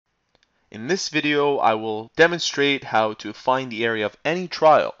In this video, I will demonstrate how to find the area of any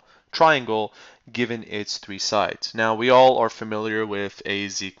triangle given its three sides. Now, we all are familiar with A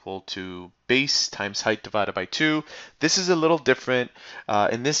is equal to base times height divided by 2. This is a little different.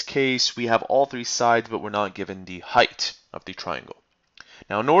 In this case, we have all three sides, but we're not given the height of the triangle.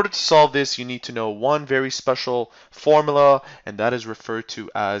 Now, in order to solve this, you need to know one very special formula, and that is referred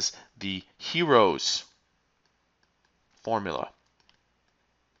to as the HERO'S formula.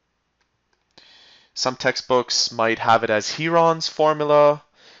 Some textbooks might have it as HERON'S formula.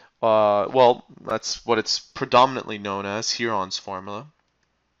 Well, that's what it's predominantly known as, HERON'S formula.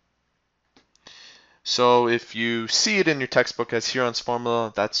 So if you see it in your textbook as HERON'S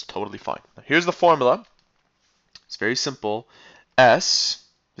formula, that's totally fine. Now, here's the formula. It's very simple. S,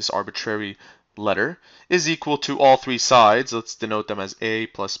 this arbitrary letter, is equal to all three sides. Let's denote them as A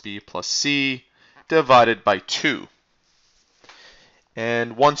plus B plus C divided by 2.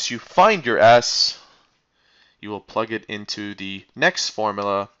 And once you find your S, you will plug it into the next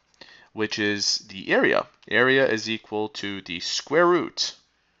formula, which is the area. Area is equal to the square root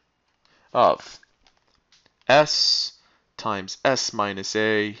of S times S minus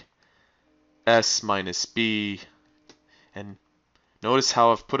A, S minus B, and notice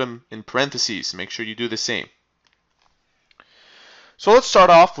how I've put them in parentheses. Make sure you do the same. So let's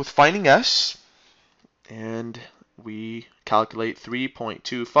start off with finding S, and we calculate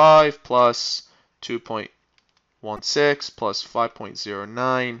 3.25 plus 2.16 plus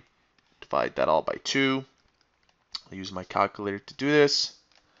 5.09. Divide that all by 2. I'll use my calculator to do this.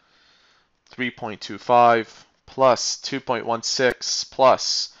 3.25 plus 2.16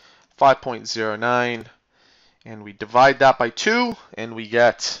 plus 5.09, and we divide that by 2, and we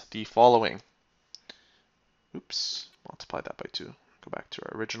get the following. Oops, multiply that by 2. Go back to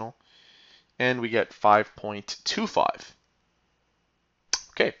our original. And we get 5.25.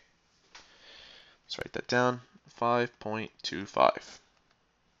 Okay, let's write that down. 5.25.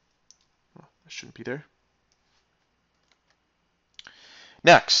 That shouldn't be there.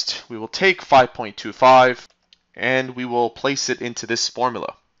 Next, we will take 5.25 and we will place it into this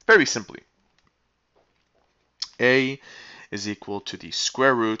formula very simply. A is equal to the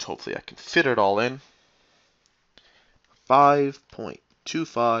square root, hopefully I can fit it all in,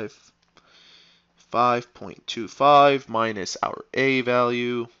 5.25 minus our A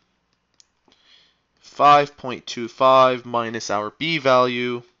value, 5.25 minus our B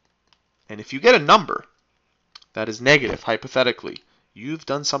value, and if you get a number that is negative, hypothetically, you've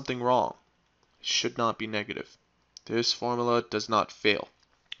done something wrong. It should not be negative. This formula does not fail.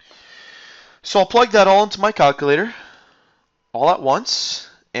 So I'll plug that all into my calculator all at once,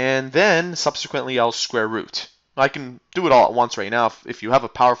 and then subsequently I'll square root. I can do it all at once right now. If you have a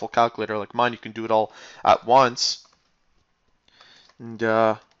powerful calculator like mine, you can do it all at once. And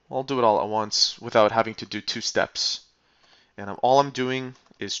I'll do it all at once without having to do 2 steps. And all I'm doing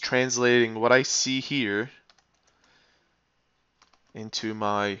is translating what I see here into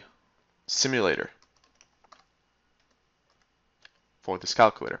my simulator for this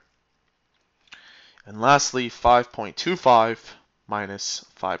calculator. And lastly, 5.25 minus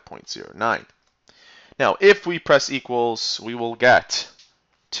 5.09. Now, if we press equals, we will get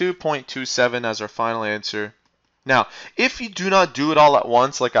 2.27 as our final answer. Now, if you do not do it all at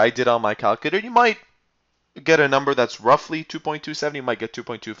once like I did on my calculator, you might get a number that's roughly 2.27. You might get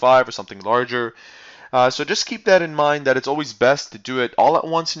 2.25 or something larger. So just keep that in mind, that it's always best to do it all at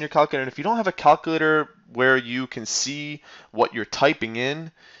once in your calculator. And if you don't have a calculator where you can see what you're typing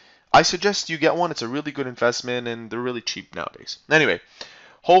in, I suggest you get one. It's a really good investment and they're really cheap nowadays. Anyway,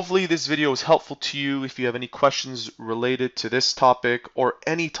 hopefully this video was helpful to you. If you have any questions related to this topic or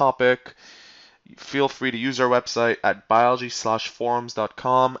any topic, feel free to use our website at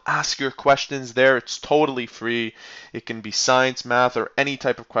biology/forums.com. Ask your questions there. It's totally free. It can be science, math, or any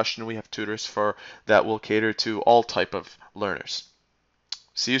type of question. We have tutors for that will cater to all type of learners.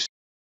 See you soon.